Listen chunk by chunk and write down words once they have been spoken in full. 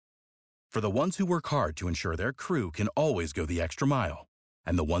For the ones who work hard to ensure their crew can always go the extra mile,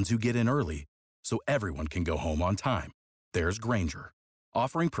 and the ones who get in early so everyone can go home on time, there's Grainger,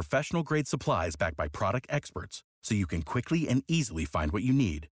 offering professional-grade supplies backed by product experts so you can quickly and easily find what you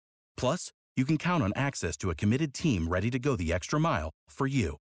need. Plus, you can count on access to a committed team ready to go the extra mile for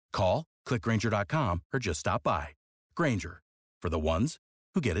you. Call, click Grainger.com, or just stop by. Grainger, for the ones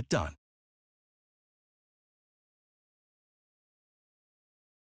who get it done.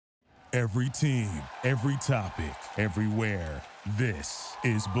 Every team, every topic, everywhere. This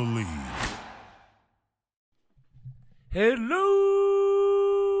is Believe. Hello,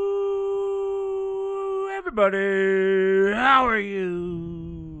 everybody. How are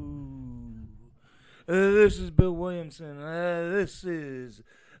you? This is Bill Williamson. This is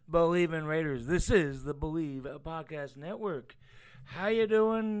Believe in Raiders. This is the Believe Podcast Network. How you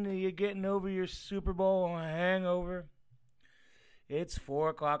doing? You getting over your Super Bowl hangover? It's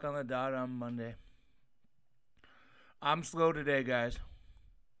 4 o'clock on the dot on Monday. I'm slow today, guys.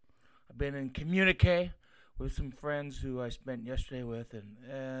 I've been in communique with some friends who I spent yesterday with, and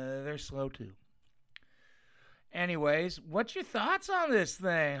they're slow too. Anyways, what's your thoughts on this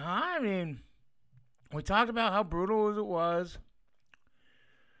thing, huh? I mean, we talked about how brutal it was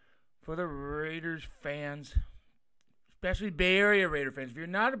for the Raiders fans, especially Bay Area Raider fans. If you're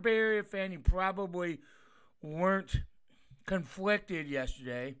not a Bay Area fan, you probably weren't conflicted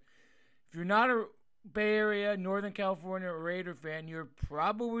yesterday. If you're not a Bay Area, Northern California Raider fan, you're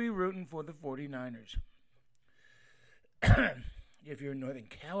probably rooting for the 49ers. If you're a Northern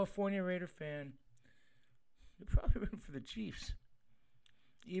California Raider fan, you're probably rooting for the Chiefs,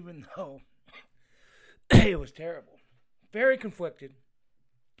 even though it was terrible. Very conflicted.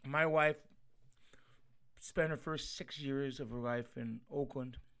 My wife spent her first 6 years of her life in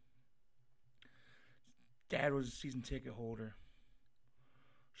Oakland. Dad was a season ticket holder.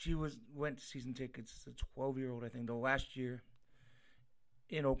 She went to season tickets as a 12-year-old, I think, the last year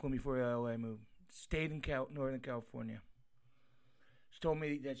in Oakland before LA moved. Stayed in Northern California. She told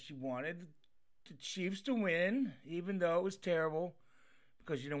me that she wanted the Chiefs to win, even though it was terrible,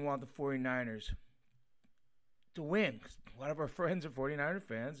 because she didn't want the 49ers to win. A lot of our friends are 49er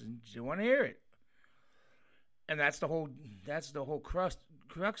fans, and she didn't want to hear it. And that's the whole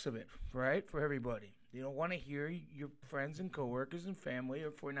crux of it, right, for everybody. You don't want to hear your friends and coworkers and family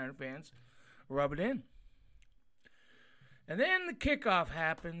or 49er fans rub it in. And then the kickoff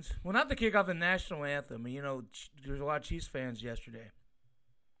happens. Well, not the kickoff, the national anthem. You know, there's a lot of Chiefs fans yesterday.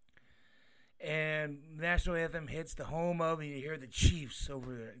 And the national anthem hits the home of, and you hear the Chiefs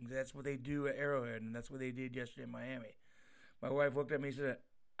over there. That's what they do at Arrowhead, and that's what they did yesterday in Miami. My wife looked at me and said,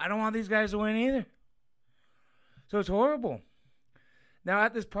 I don't want these guys to win either. So it's horrible. Now,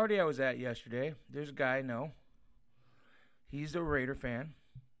 at this party I was at yesterday, there's a guy I know. He's a Raider fan.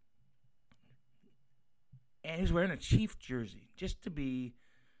 And he's wearing a Chief jersey just to be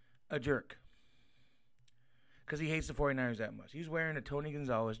a jerk. Because he hates the 49ers that much. He's wearing a Tony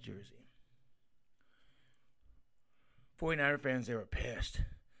Gonzalez jersey. 49er fans, they were pissed.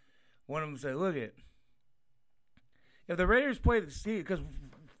 One of them said, look at, if the Raiders play the Steelers, because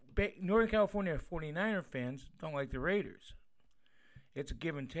Northern California 49er fans don't like the Raiders. It's a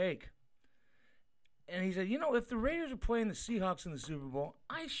give and take. And he said, you know, if the Raiders are playing the Seahawks in the Super Bowl,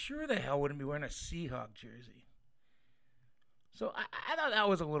 I sure the hell wouldn't be wearing a Seahawk jersey. So I thought that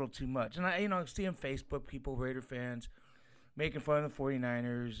was a little too much. And I see on Facebook people, Raider fans, making fun of the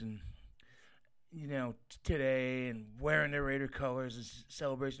 49ers and, today and wearing their Raider colors as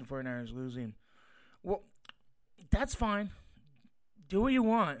celebration of 49ers losing. Well, that's fine. Do what you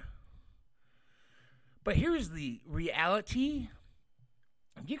want. But here's the reality.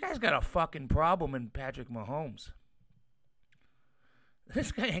 You guys got a fucking problem in Patrick Mahomes.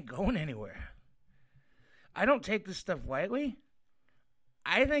 This guy ain't going anywhere. I don't take this stuff lightly.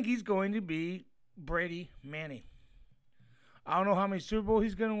 I think he's going to be Brady Manning. I don't know how many Super Bowls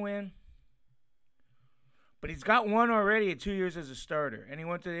he's going to win. But he's got one already at 2 years as a starter. And he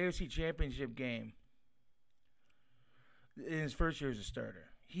went to the AFC Championship game in his first year as a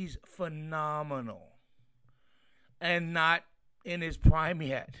starter. He's phenomenal. And not in his prime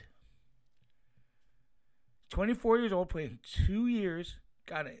yet. 24 years old, played 2 years,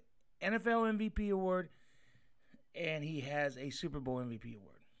 got an NFL MVP award, and he has a Super Bowl MVP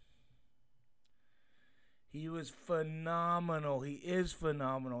award. He was phenomenal. He is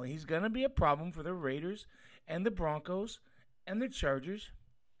phenomenal. He's going to be a problem for the Raiders and the Broncos and the Chargers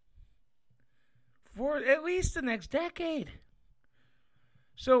for at least the next decade.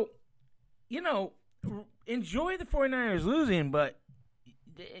 So, enjoy the 49ers losing, but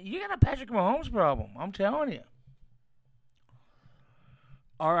you got a Patrick Mahomes problem. I'm telling you.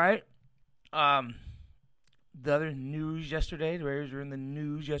 All right. The other news yesterday, the Raiders were in the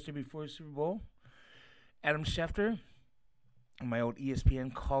news yesterday before the Super Bowl. Adam Schefter, my old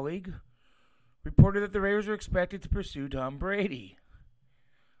ESPN colleague, reported that the Raiders are expected to pursue Tom Brady.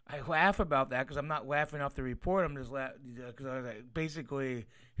 I laugh about that because I'm not laughing off the report. I'm just laughing because I was like, basically,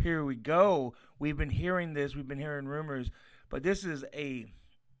 here we go. We've been hearing this. We've been hearing rumors. But this is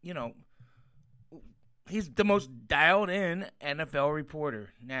he's the most dialed-in NFL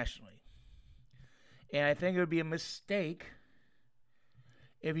reporter nationally. And I think it would be a mistake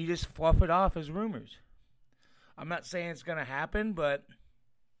if you just fluff it off as rumors. I'm not saying it's going to happen, but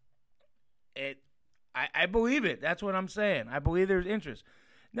I believe it. That's what I'm saying. I believe there's interest.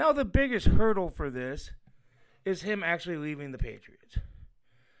 Now, the biggest hurdle for this is him actually leaving the Patriots.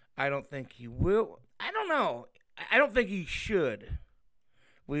 I don't think he will. I don't know. I don't think he should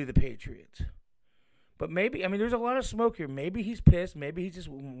leave the Patriots. But maybe, there's a lot of smoke here. Maybe he's pissed. Maybe he just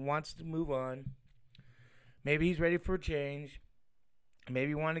wants to move on. Maybe he's ready for a change.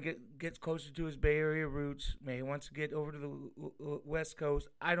 Maybe he wants to get closer to his Bay Area roots. Maybe he wants to get over to the West Coast.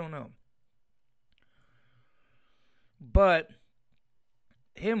 I don't know. But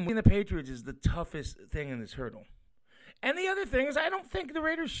him leaving the Patriots is the toughest thing in this hurdle. And the other thing is I don't think the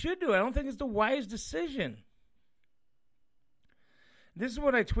Raiders should do it. I don't think it's the wise decision. This is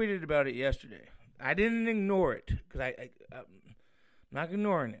what I tweeted about it yesterday. I didn't ignore it because I'm not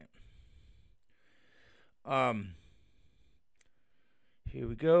ignoring it. Here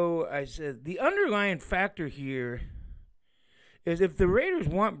we go. I said the underlying factor here is if the Raiders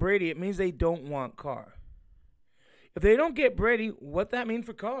want Brady, it means they don't want Carr. If they don't get Brady, what that mean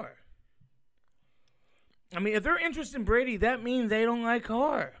for Carr? If they're interested in Brady, that means they don't like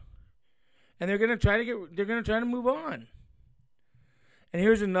Carr, and they're gonna try to move on. And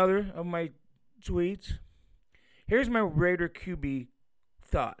here's another of my tweets. Here's my Raider QB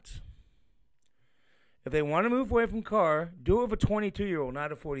thoughts. If they want to move away from Carr, do it with a 22-year-old,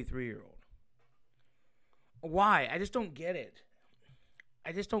 not a 43-year-old. Why? I just don't get it.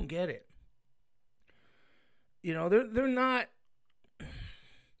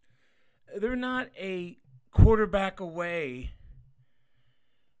 They're not a quarterback away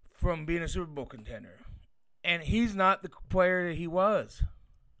from being a Super Bowl contender. And he's not the player that he was.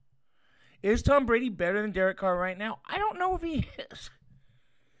 Is Tom Brady better than Derek Carr right now? I don't know if he is.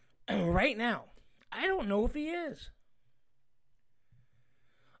 Right now. I don't know if he is.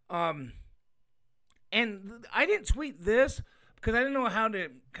 And I didn't tweet this because I didn't know how to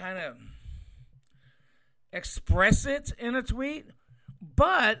kind of express it in a tweet.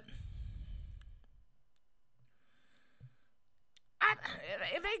 But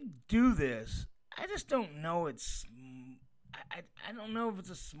if I do this, I just don't know I don't know if it's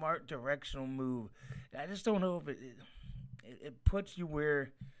a smart directional move. I just don't know if it puts you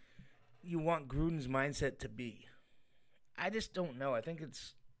where you want Gruden's mindset to be. I just don't know. I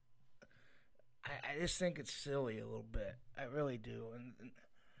just think it's silly a little bit. I really do. And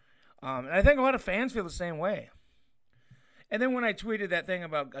I think a lot of fans feel the same way. And then when I tweeted that thing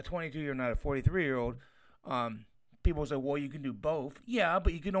about a 22-year-old, not a 43-year-old, people say, well, you can do both. Yeah,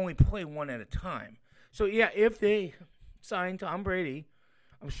 but you can only play one at a time. So, yeah, if they sign Tom Brady,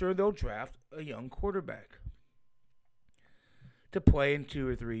 I'm sure they'll draft a young quarterback to play in 2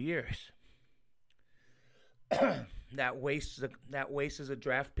 or 3 years. That wastes a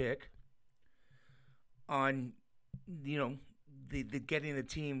draft pick on, the getting the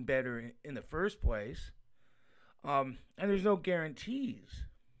team better in the first place. And there's no guarantees.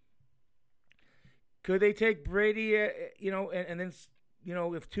 Could they take Brady, and then,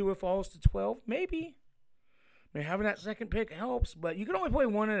 if Tua falls to 12? Maybe. Having that second pick helps, but you can only play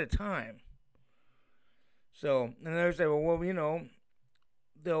one at a time. So, and they say,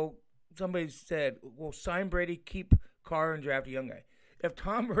 somebody said, well, sign Brady, keep Carr, and draft a young guy. If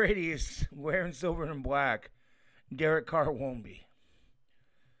Tom Brady is wearing silver and black, Derek Carr won't be.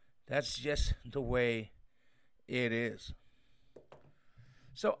 That's just the way it is.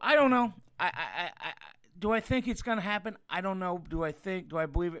 So, I don't know. Do I think it's going to happen? I don't know. Do I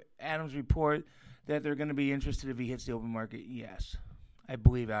believe Adams' report that they're going to be interested if he hits the open market? Yes. I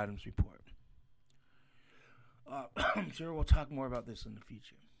believe Adams' report. I'm sure we'll talk more about this in the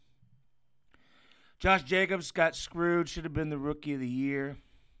future. Josh Jacobs got screwed. Should have been the Rookie of the Year.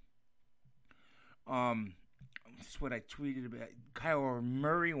 That's what I tweeted about. Kyler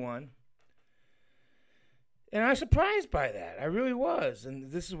Murray won. And I was surprised by that. I really was.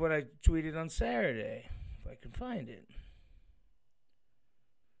 And this is what I tweeted on Saturday, if I can find it.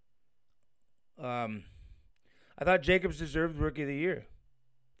 I thought Jacobs deserved Rookie of the Year.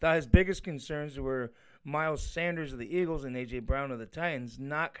 Thought his biggest concerns were Miles Sanders of the Eagles and A.J. Brown of the Titans,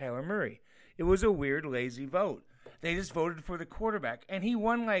 not Kyler Murray. It was a weird, lazy vote. They just voted for the quarterback. And he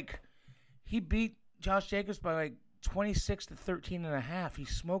won he beat Josh Jacobs by 26 to 13.5. He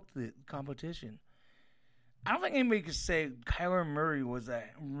smoked the competition. I don't think anybody could say Kyler Murray was a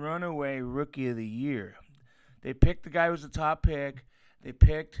runaway rookie of the year. They picked the guy who was the top pick. They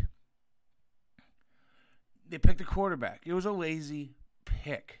picked a quarterback. It was a lazy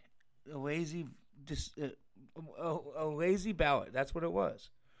pick, a lazy ballot. That's what it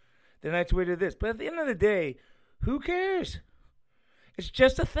was. Then I tweeted this. But at the end of the day, who cares? It's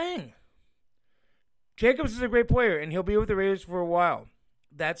just a thing. Jacobs is a great player, and he'll be with the Raiders for a while.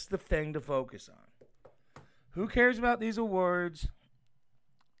 That's the thing to focus on. Who cares about these awards?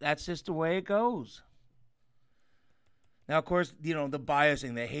 That's just the way it goes. Now, of course, the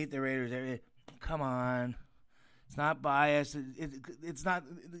biasing. They hate the Raiders. Come on. It's not biased. It's not.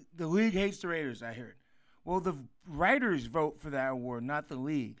 The league hates the Raiders, I heard. Well, the writers vote for that award, not the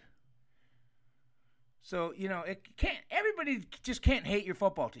league. So, it can't. Everybody just can't hate your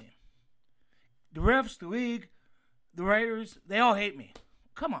football team. The refs, the league, the writers, they all hate me.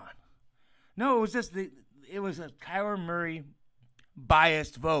 Come on. No, it was just it was a Kyler Murray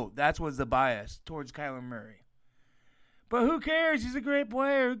biased vote. That was the bias towards Kyler Murray. But who cares? He's a great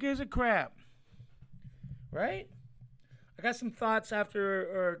player. Who gives a crap? Right? I got some thoughts after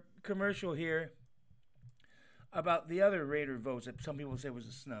our commercial here about the other Raider votes that some people say was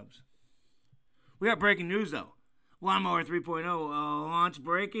the snubs. We got breaking news, though. Lawnmower 3.0 launch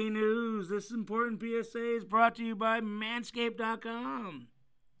breaking news. This important PSA is brought to you by Manscaped.com.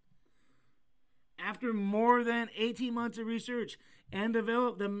 After more than 18 months of research and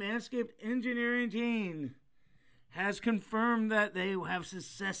development, the Manscaped engineering team has confirmed that they have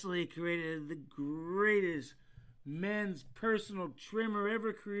successfully created the greatest men's personal trimmer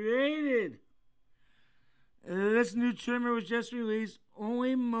ever created. This new trimmer was just released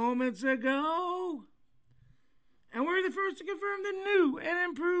only moments ago. And we're the first to confirm the new and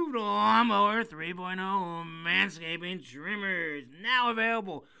improved Lawnmower 3.0 manscaping trimmers, now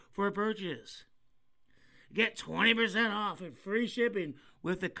available for purchase. Get 20% off and free shipping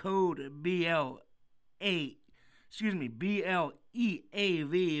with the code BLEAV,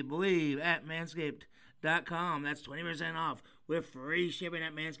 believe, at manscaped.com. That's 20% off with free shipping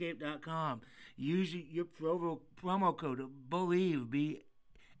at manscaped.com. Use your promo code BELIEVE,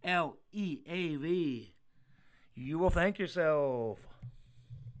 BLEAV. You will thank yourself.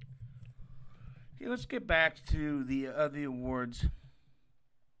 Okay, let's get back to the awards.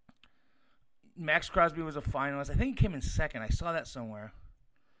 Max Crosby was a finalist. I think he came in second. I saw that somewhere.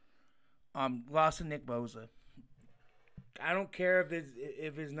 Lost to Nick Bosa. I don't care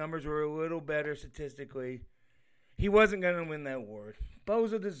if his numbers were a little better statistically. He wasn't going to win that award.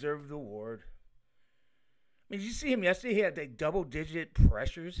 Bosa deserved the award. I mean, did you see him yesterday? He had double-digit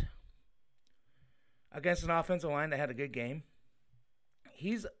pressures against an offensive line that had a good game.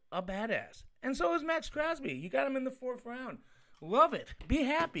 He's a badass. And so is Max Crosby. You got him in the 4th round. Love it. Be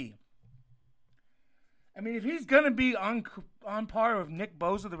happy. I mean, if he's going to be on par with Nick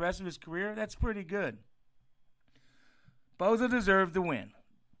Bosa the rest of his career, that's pretty good. Bosa deserved the win.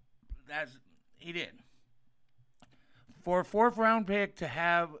 He did. For a 4th round pick to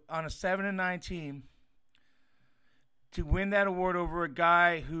have on a 7-9 team, to win that award over a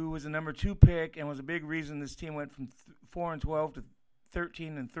guy who was a number 2 pick and was a big reason this team went from 4-12 to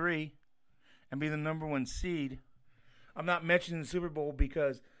 13-3 and be the number 1 seed. I'm not mentioning the Super Bowl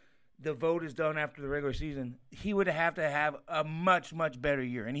because the vote is done after the regular season. He would have to have a much, much better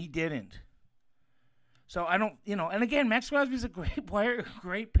year, and he didn't. So I don't, and again, Max Crosby's a great player,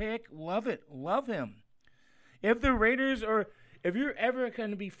 great pick. Love it. Love him. If the Raiders if you're ever going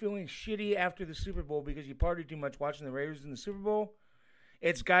to be feeling shitty after the Super Bowl because you partied too much watching the Raiders in the Super Bowl,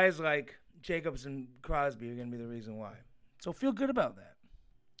 it's guys like Jacobs and Crosby are going to be the reason why. So feel good about that.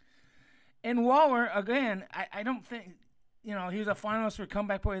 And Waller, again, I don't think, he was a finalist for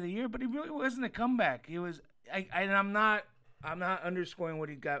Comeback Player of the Year, but he really wasn't a comeback. He was, and I'm not underscoring what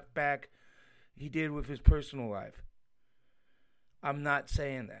he got back he did with his personal life. I'm not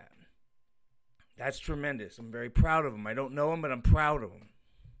saying that. That's tremendous. I'm very proud of him. I don't know him, but I'm proud of him.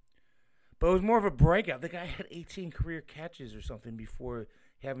 But it was more of a breakout. The guy had 18 career catches or something before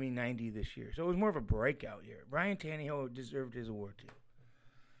having 90 this year. So it was more of a breakout year. Ryan Tannehill deserved his award too.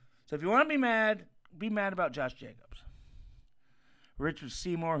 So if you want to be mad about Josh Jacobs. Richard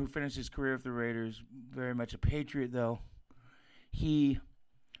Seymour, who finished his career with the Raiders, very much a Patriot though. He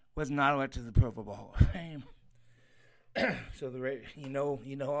was not elected to the Pro Football Hall of Fame. So you know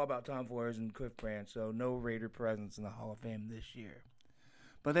all about Tom Flores and Cliff Branch, so no Raider presence in the Hall of Fame this year.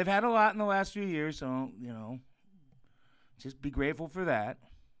 But they've had a lot in the last few years, so, just be grateful for that.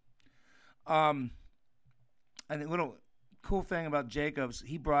 And a little cool thing about Jacobs,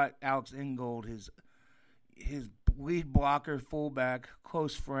 he brought Alex Ingold, his lead blocker, fullback,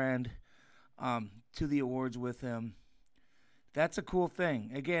 close friend, to the awards with him. That's a cool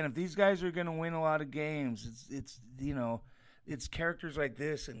thing. Again, if these guys are going to win a lot of games, it's characters like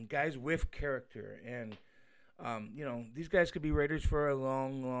this and guys with character. And, these guys could be Raiders for a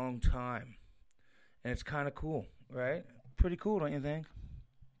long, long time. And it's kind of cool, right? Pretty cool, don't you think?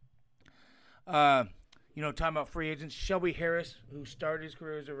 Talking about free agents, Shelby Harris, who started his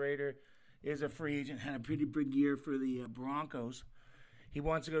career as a Raider, is a free agent, had a pretty big year for the Broncos. He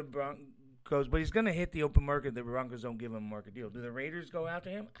wants to go to Broncos, but he's going to hit the open market. The Broncos don't give him a market deal. Do the Raiders go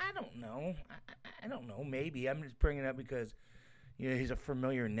after him? I don't know. I don't know. Maybe. I'm just bringing it up because he's a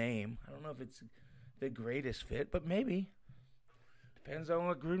familiar name. I don't know if it's the greatest fit, but maybe. Depends on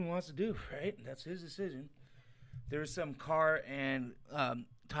what Gruden wants to do, right? That's his decision. There's some Carr and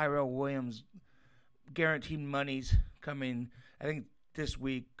Tyrell Williams guaranteed monies coming, I think, this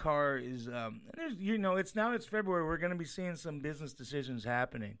week. Carr is, it's February. We're going to be seeing some business decisions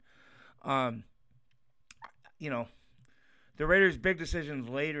happening. The Raiders' big decisions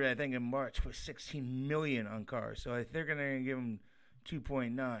later, I think in March, was $16 million on Carr. So they're going to give him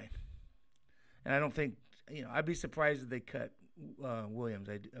 2.9. And I don't think, I'd be surprised if they cut Williams.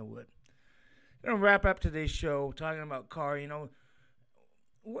 I would. I'm going to wrap up today's show talking about Carr.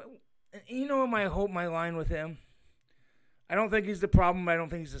 What my line with him? I don't think he's the problem. I don't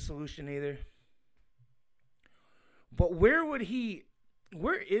think he's the solution either. But where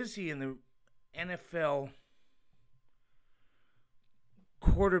is he in the NFL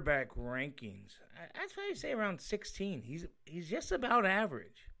quarterback rankings? I'd probably say around 16. He's just about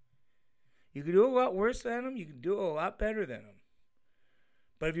average. You could do a lot worse than him. You could do a lot better than him.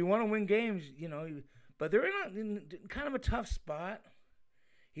 But if you want to win games, but they're in kind of a tough spot.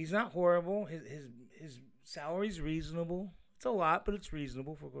 He's not horrible. His salary's reasonable. It's a lot, but it's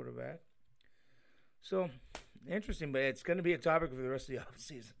reasonable for a quarterback. So, interesting, but it's going to be a topic for the rest of the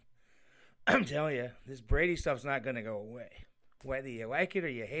offseason. I'm telling you, this Brady stuff's not going to go away. Whether you like it or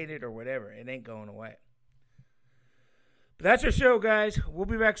you hate it or whatever, it ain't going away. But that's our show, guys. We'll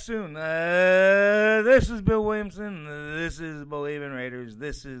be back soon. This is Bill Williamson. This is Believe in Raiders.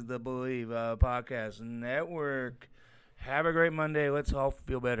 This is the Believe Podcast Network. Have a great Monday. Let's all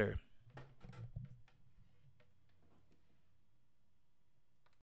feel better.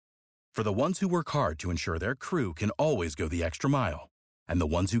 For the ones who work hard to ensure their crew can always go the extra mile, and the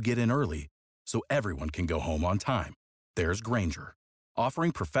ones who get in early so everyone can go home on time, there's Grainger,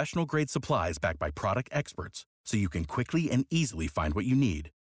 offering professional-grade supplies backed by product experts so you can quickly and easily find what you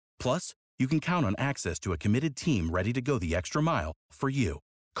need. Plus, you can count on access to a committed team ready to go the extra mile for you.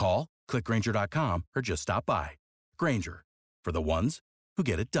 Call, click Grainger.com, or just stop by. Grainger, for the ones who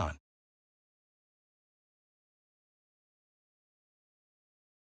get it done.